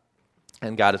God,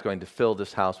 and God is going to fill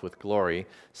this house with glory,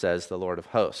 says the Lord of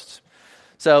hosts.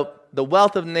 So the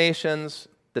wealth of nations,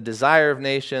 the desire of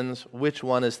nations, which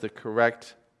one is the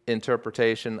correct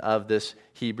interpretation of this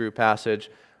Hebrew passage?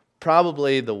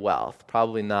 Probably the wealth,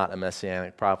 probably not a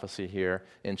messianic prophecy here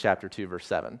in chapter 2, verse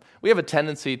 7. We have a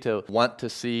tendency to want to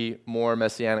see more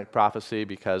messianic prophecy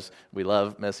because we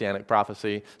love messianic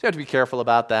prophecy. So you have to be careful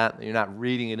about that. You're not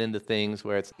reading it into things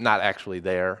where it's not actually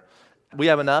there. We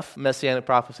have enough messianic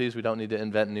prophecies. We don't need to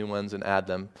invent new ones and add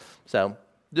them. So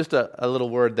just a little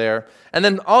word there. And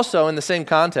then also in the same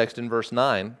context in verse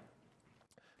 9,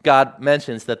 God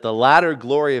mentions that the latter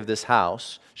glory of this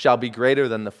house shall be greater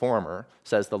than the former,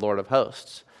 says the Lord of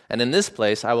hosts. And in this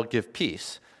place I will give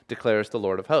peace, declares the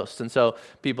Lord of hosts. And so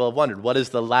people have wondered, what is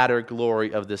the latter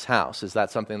glory of this house? Is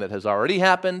that something that has already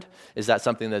happened? Is that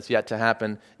something that's yet to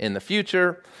happen in the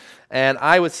future? And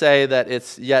I would say that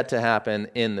it's yet to happen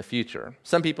in the future.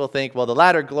 Some people think, well, the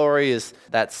latter glory is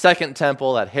that second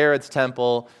temple, that Herod's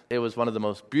temple. It was one of the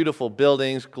most beautiful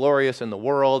buildings, glorious in the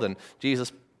world, and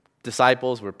Jesus'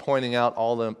 disciples were pointing out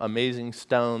all the amazing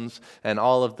stones and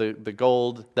all of the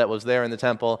gold that was there in the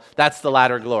temple. That's the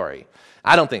latter glory.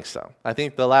 I don't think so. I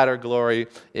think the latter glory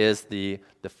is the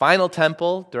final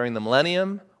temple during the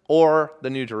millennium or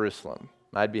the New Jerusalem.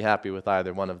 I'd be happy with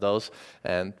either one of those.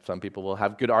 And some people will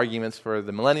have good arguments for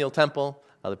the millennial temple.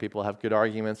 Other people have good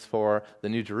arguments for the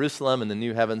New Jerusalem and the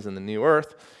new heavens and the new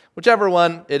earth. Whichever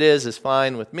one it is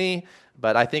fine with me,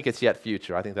 but I think it's yet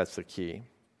future. I think that's the key.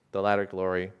 The latter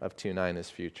glory of 2:9 is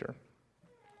future.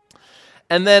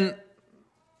 And then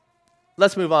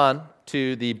let's move on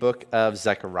to the book of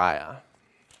Zechariah.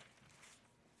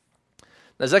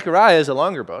 Now, Zechariah is a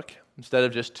longer book. Instead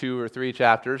of just 2 or 3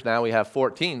 chapters, now we have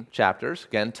 14 chapters,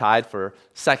 again, tied for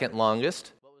second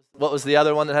longest. What was the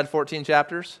other one that had 14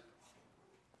 chapters?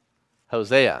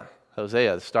 Hosea.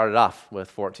 Hosea started off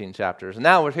with 14 chapters. And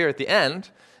now we're here at the end,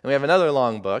 and we have another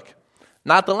long book.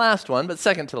 Not the last one, but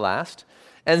second to last.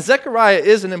 And Zechariah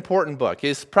is an important book.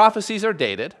 His prophecies are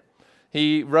dated.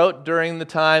 He wrote during the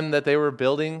time that they were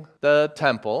building the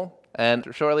temple and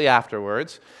shortly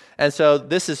afterwards. And so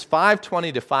this is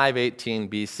 520 to 518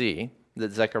 BC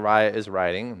that Zechariah is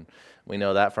writing. We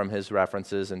know that from his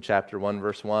references in chapter 1,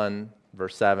 verse 1,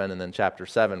 verse 7, and then chapter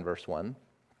 7, verse 1.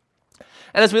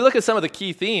 And as we look at some of the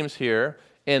key themes here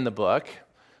in the book,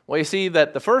 well, you see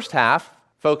that the first half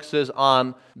focuses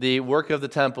on the work of the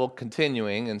temple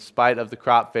continuing in spite of the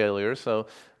crop failures, so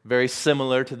very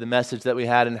similar to the message that we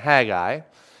had in Haggai,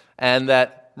 and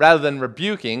that rather than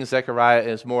rebuking, Zechariah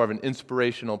is more of an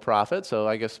inspirational prophet, so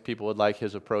I guess people would like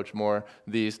his approach more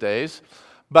these days.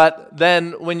 But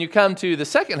then when you come to the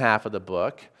second half of the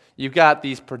book, you've got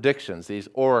these predictions, these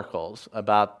oracles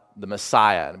about the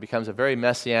Messiah, and it becomes a very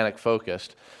messianic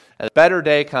focused. A better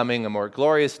day coming, a more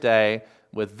glorious day,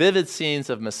 with vivid scenes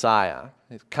of Messiah.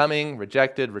 He's coming,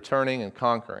 rejected, returning, and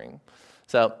conquering.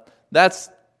 So that's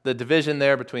the division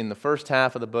there between the first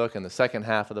half of the book and the second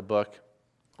half of the book.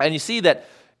 And you see that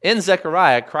in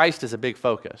Zechariah, Christ is a big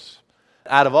focus.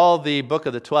 Out of all the book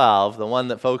of the 12, the one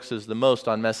that focuses the most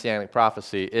on messianic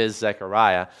prophecy is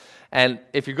Zechariah. And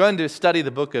if you're going to study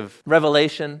the book of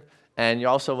Revelation and you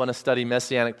also want to study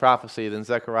messianic prophecy, then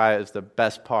Zechariah is the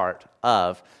best part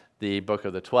of the book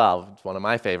of the 12. It's one of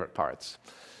my favorite parts.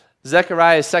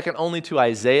 Zechariah is second only to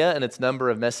Isaiah in its number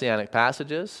of messianic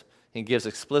passages. He gives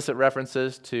explicit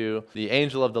references to the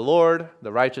angel of the Lord,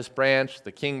 the righteous branch,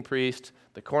 the king priest,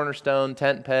 the cornerstone,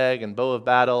 tent peg, and bow of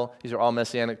battle. These are all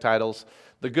messianic titles.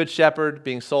 The good shepherd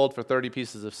being sold for 30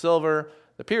 pieces of silver.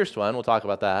 The pierced one, we'll talk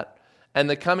about that. And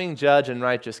the coming judge and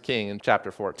righteous king in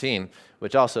chapter 14,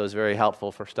 which also is very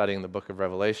helpful for studying the book of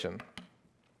Revelation.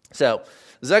 So,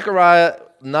 Zechariah,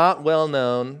 not well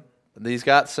known. He's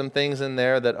got some things in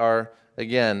there that are,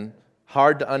 again,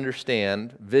 hard to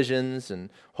understand visions and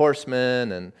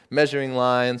horsemen and measuring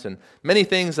lines and many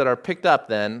things that are picked up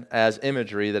then as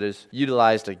imagery that is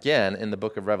utilized again in the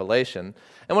book of Revelation.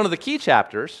 And one of the key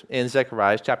chapters in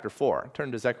Zechariah is chapter 4.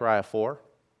 Turn to Zechariah 4.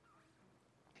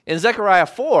 In Zechariah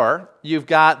 4, you've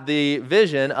got the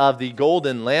vision of the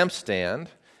golden lampstand,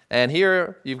 and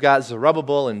here you've got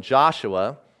Zerubbabel and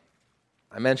Joshua.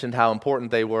 I mentioned how important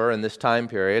they were in this time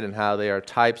period and how they are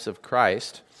types of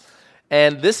Christ.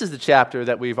 And this is the chapter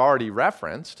that we've already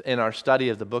referenced in our study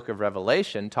of the book of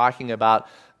Revelation, talking about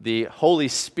the Holy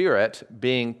Spirit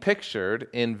being pictured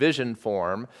in vision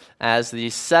form as the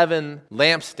 7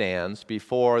 lampstands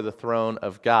before the throne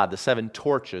of God, the 7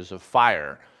 torches of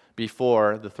fire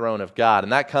before the throne of God.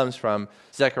 And that comes from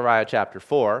Zechariah chapter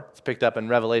 4. It's picked up in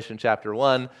Revelation chapter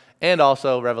 1 and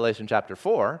also Revelation chapter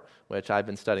 4, which I've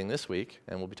been studying this week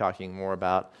and we'll be talking more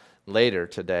about later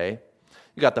today.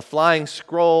 You got the flying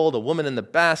scroll, the woman in the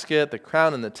basket, the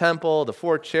crown in the temple, the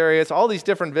 4 chariots, all these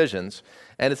different visions.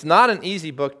 And it's not an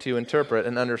easy book to interpret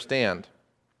and understand,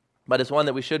 but it's one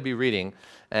that we should be reading.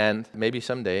 And maybe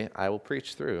someday I will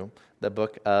preach through the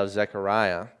book of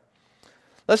Zechariah.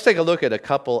 Let's take a look at a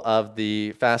couple of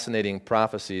the fascinating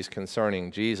prophecies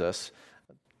concerning Jesus.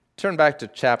 Turn back to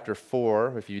chapter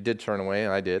 4, if you did turn away,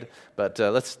 I did. But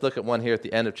let's look at one here at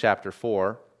the end of chapter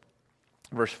 4,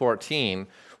 verse 14,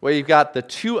 where you've got the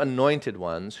 2 anointed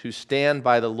ones who stand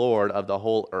by the Lord of the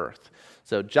whole earth.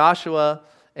 So Joshua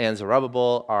and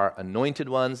Zerubbabel are anointed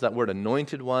ones. That word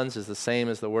anointed ones is the same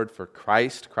as the word for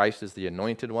Christ. Christ is the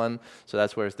anointed one. So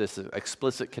that's where this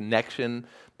explicit connection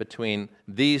between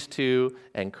these 2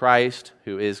 and Christ,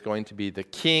 who is going to be the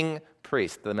king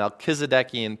priest, the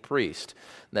Melchizedekian priest.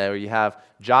 There you have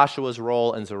Joshua's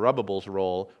role and Zerubbabel's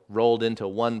role rolled into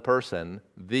one person,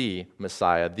 the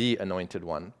Messiah, the anointed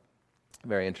one.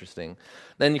 Very interesting.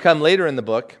 Then you come later in the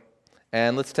book,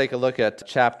 and let's take a look at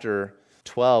chapter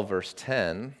 12, verse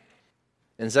 10.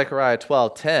 In Zechariah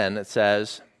 12:10, it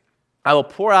says, I will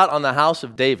pour out on the house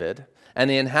of David and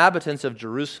the inhabitants of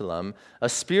Jerusalem a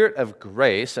spirit of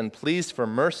grace and pleas for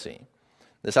mercy.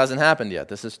 This hasn't happened yet.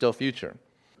 This is still future.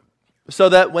 So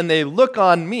that when they look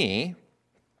on me,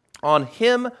 on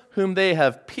him whom they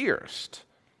have pierced,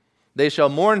 they shall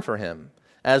mourn for him,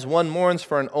 as one mourns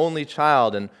for an only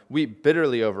child, and weep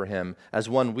bitterly over him, as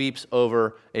one weeps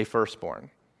over a firstborn.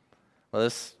 Well,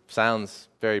 this sounds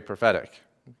very prophetic.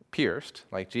 Pierced,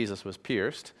 like Jesus was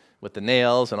pierced, with the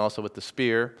nails and also with the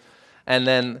spear. And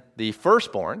then the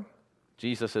firstborn,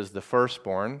 Jesus is the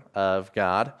firstborn of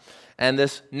God. And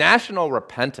this national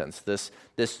repentance, this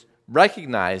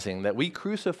recognizing that we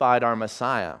crucified our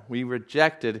Messiah. We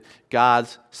rejected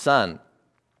God's Son.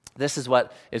 This is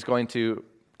what is going to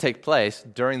take place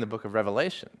during the book of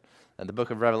Revelation. And the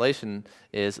book of Revelation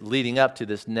is leading up to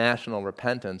this national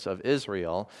repentance of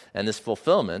Israel and this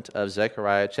fulfillment of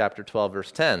Zechariah chapter 12,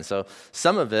 verse 10. So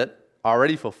some of it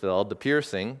already fulfilled, the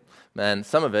piercing, and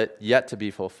some of it yet to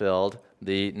be fulfilled,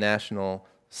 the national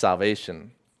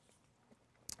salvation.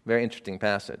 Very interesting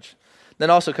passage. Then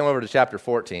also come over to chapter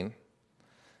 14.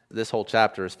 This whole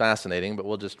chapter is fascinating, but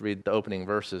we'll just read the opening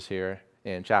verses here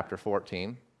in chapter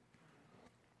 14.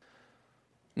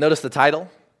 Notice the title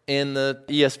in the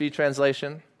ESV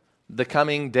translation, The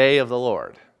Coming Day of the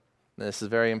Lord. This is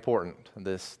very important,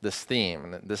 this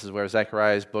theme. And this is where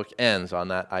Zechariah's book ends on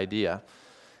that idea.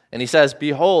 And he says,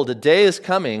 Behold, a day is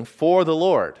coming for the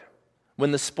Lord,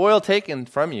 when the spoil taken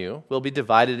from you will be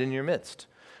divided in your midst.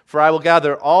 For I will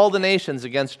gather all the nations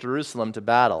against Jerusalem to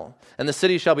battle, and the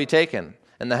city shall be taken,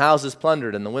 and the houses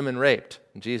plundered, and the women raped.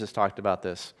 And Jesus talked about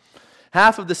this.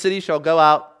 Half of the city shall go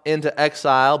out into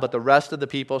exile, but the rest of the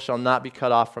people shall not be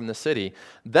cut off from the city.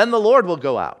 Then the Lord will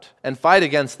go out and fight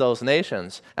against those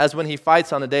nations, as when he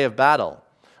fights on a day of battle.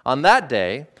 On that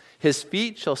day, his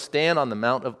feet shall stand on the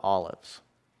Mount of Olives.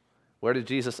 Where did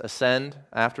Jesus ascend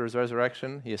after his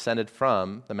resurrection? He ascended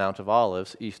from the Mount of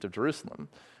Olives east of Jerusalem.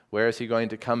 Where is he going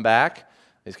to come back?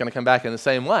 He's going to come back in the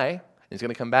same way. He's going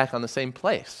to come back on the same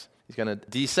place. He's going to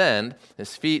descend.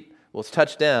 His feet will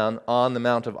touch down on the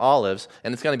Mount of Olives,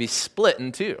 and it's going to be split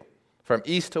in two, from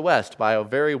east to west by a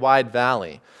very wide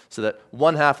valley, so that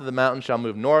one half of the mountain shall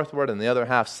move northward and the other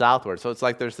half southward. So it's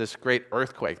like there's this great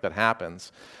earthquake that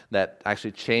happens that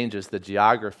actually changes the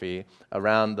geography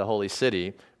around the holy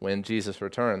city when Jesus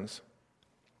returns.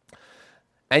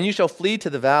 And you shall flee to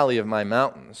the valley of my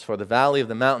mountains, for the valley of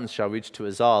the mountains shall reach to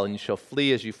Azal, and you shall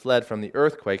flee as you fled from the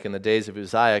earthquake in the days of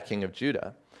Uzziah, king of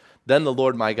Judah. Then the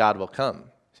Lord my God will come.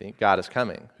 See, God is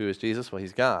coming. Who is Jesus? Well,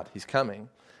 he's God. He's coming.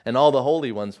 And all the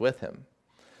holy ones with him.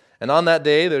 And on that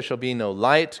day there shall be no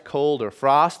light, cold, or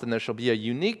frost, and there shall be a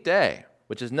unique day,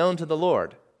 which is known to the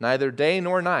Lord, neither day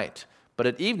nor night, but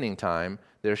at evening time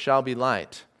there shall be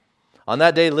light. On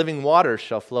that day living waters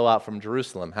shall flow out from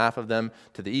Jerusalem, half of them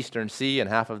to the eastern sea and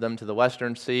half of them to the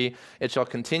western sea. It shall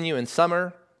continue in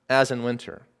summer as in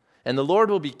winter. And the Lord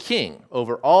will be king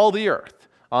over all the earth.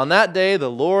 On that day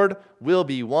the Lord will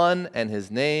be one and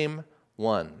his name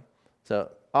one.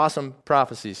 So awesome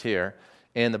prophecies here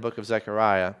in the book of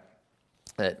Zechariah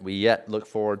that we yet look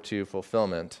forward to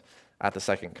fulfillment at the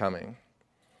second coming.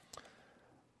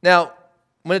 Now,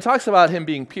 when it talks about him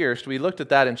being pierced, we looked at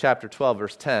that in chapter 12,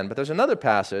 verse 10, but there's another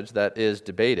passage that is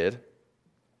debated,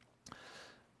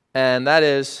 and that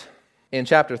is in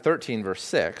chapter 13, verse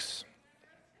 6.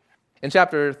 In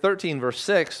chapter 13, verse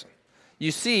 6,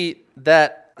 you see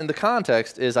that in the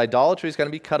context is idolatry is going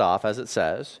to be cut off, as it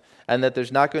says, and that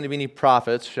there's not going to be any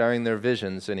prophets sharing their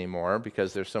visions anymore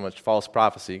because there's so much false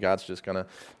prophecy. God's just going to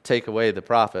take away the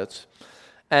prophets.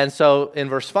 And so in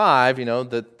verse 5,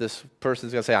 that this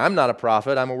person's going to say, I'm not a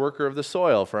prophet, I'm a worker of the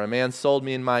soil, for a man sold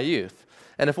me in my youth.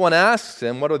 And if one asks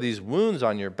him, what are these wounds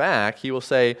on your back? He will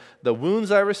say, the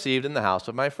wounds I received in the house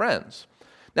of my friends.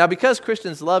 Now, because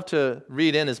Christians love to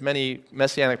read in as many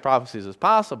messianic prophecies as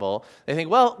possible, they think,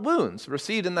 well, wounds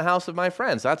received in the house of my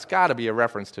friends. That's got to be a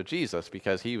reference to Jesus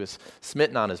because he was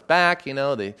smitten on his back.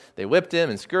 They whipped him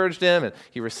and scourged him, and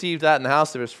he received that in the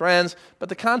house of his friends. But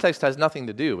the context has nothing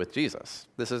to do with Jesus.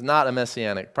 This is not a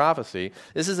messianic prophecy.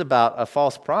 This is about a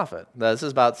false prophet. This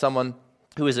is about someone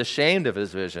who is ashamed of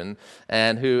his vision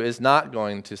and who is not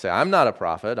going to say, I'm not a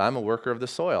prophet, I'm a worker of the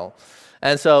soil.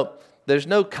 And so there's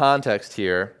no context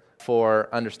here for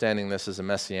understanding this as a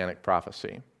messianic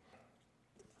prophecy.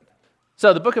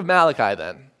 So the book of Malachi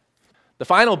then, the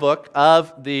final book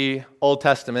of the Old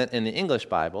Testament in the English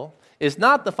Bible, is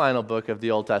not the final book of the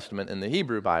Old Testament in the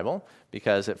Hebrew Bible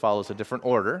because it follows a different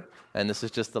order, and this is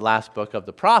just the last book of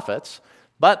the prophets,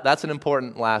 but that's an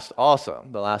important last also,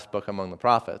 the last book among the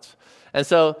prophets. And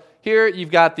so here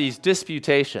you've got these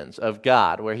disputations of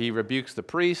God where he rebukes the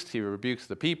priest, he rebukes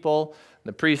the people.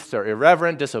 The priests are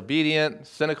irreverent, disobedient,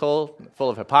 cynical,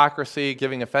 full of hypocrisy,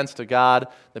 giving offense to God.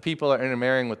 The people are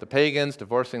intermarrying with the pagans,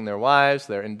 divorcing their wives.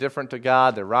 They're indifferent to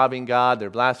God. They're robbing God. They're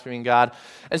blaspheming God.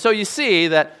 And so you see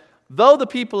that though the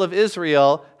people of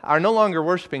Israel are no longer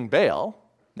worshiping Baal,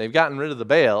 they've gotten rid of the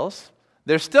Baals,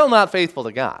 they're still not faithful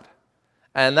to God.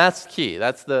 And that's key.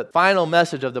 That's the final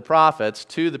message of the prophets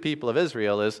to the people of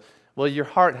Israel is, well, your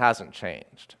heart hasn't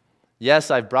changed.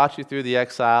 Yes, I've brought you through the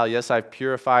exile. Yes, I've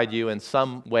purified you in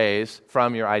some ways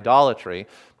from your idolatry,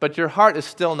 but your heart is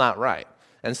still not right.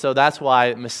 And so that's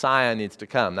why Messiah needs to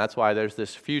come. That's why there's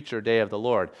this future day of the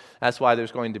Lord. That's why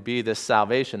there's going to be this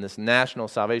salvation, this national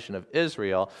salvation of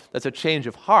Israel. That's a change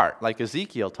of heart, like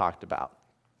Ezekiel talked about.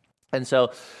 And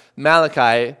so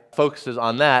Malachi focuses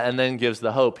on that and then gives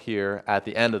the hope here at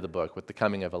the end of the book with the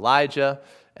coming of Elijah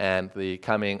and the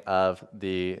coming of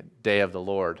the day of the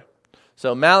Lord.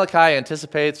 So Malachi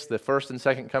anticipates the first and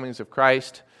second comings of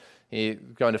Christ. He's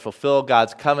going to fulfill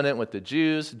God's covenant with the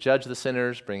Jews, judge the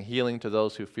sinners, bring healing to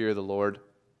those who fear the Lord.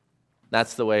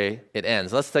 That's the way it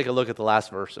ends. Let's take a look at the last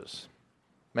verses.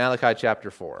 Malachi chapter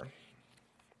 4.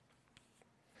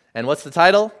 And what's the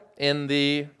title in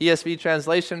the ESV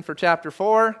translation for chapter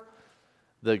 4?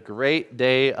 The Great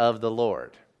Day of the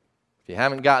Lord. If you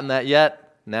haven't gotten that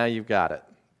yet, now you've got it.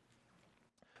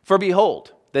 For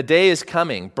behold, the day is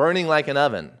coming, burning like an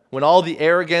oven, when all the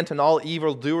arrogant and all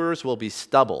evildoers will be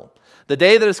stubble. The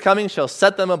day that is coming shall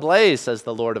set them ablaze, says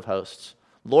the Lord of hosts.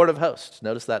 Lord of hosts,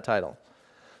 notice that title.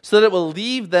 So that it will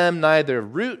leave them neither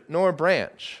root nor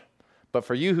branch. But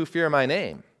for you who fear my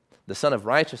name, the Son of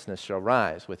Righteousness shall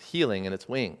rise with healing in its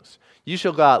wings. You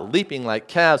shall go out leaping like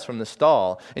calves from the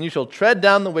stall, and you shall tread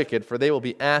down the wicked, for they will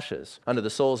be ashes under the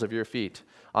soles of your feet.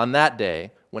 On that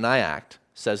day, when I act,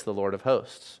 says the Lord of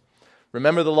hosts.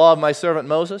 Remember the law of my servant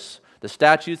Moses, the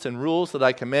statutes and rules that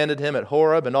I commanded him at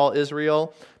Horeb and all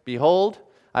Israel. Behold,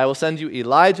 I will send you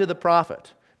Elijah the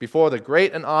prophet before the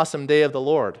great and awesome day of the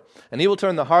Lord. And he will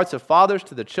turn the hearts of fathers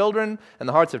to the children and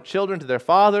the hearts of children to their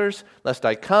fathers, lest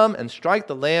I come and strike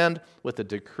the land with a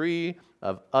decree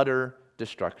of utter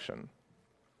destruction.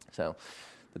 So,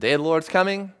 the day of the Lord's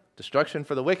coming, destruction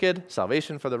for the wicked,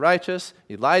 salvation for the righteous.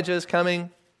 Elijah is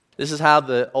coming. This is how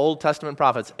the Old Testament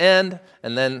prophets end,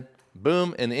 and then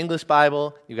boom, in the English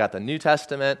Bible, you got the New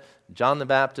Testament, John the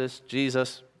Baptist,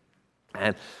 Jesus,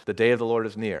 and the day of the Lord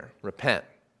is near. Repent,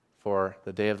 for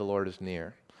the day of the Lord is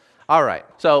near. All right,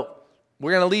 so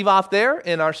we're going to leave off there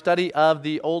in our study of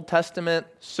the Old Testament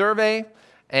survey,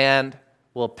 and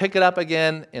we'll pick it up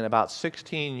again in about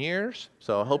 16 years.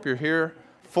 So I hope you're here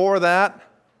for that.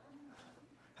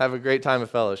 Have a great time of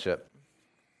fellowship.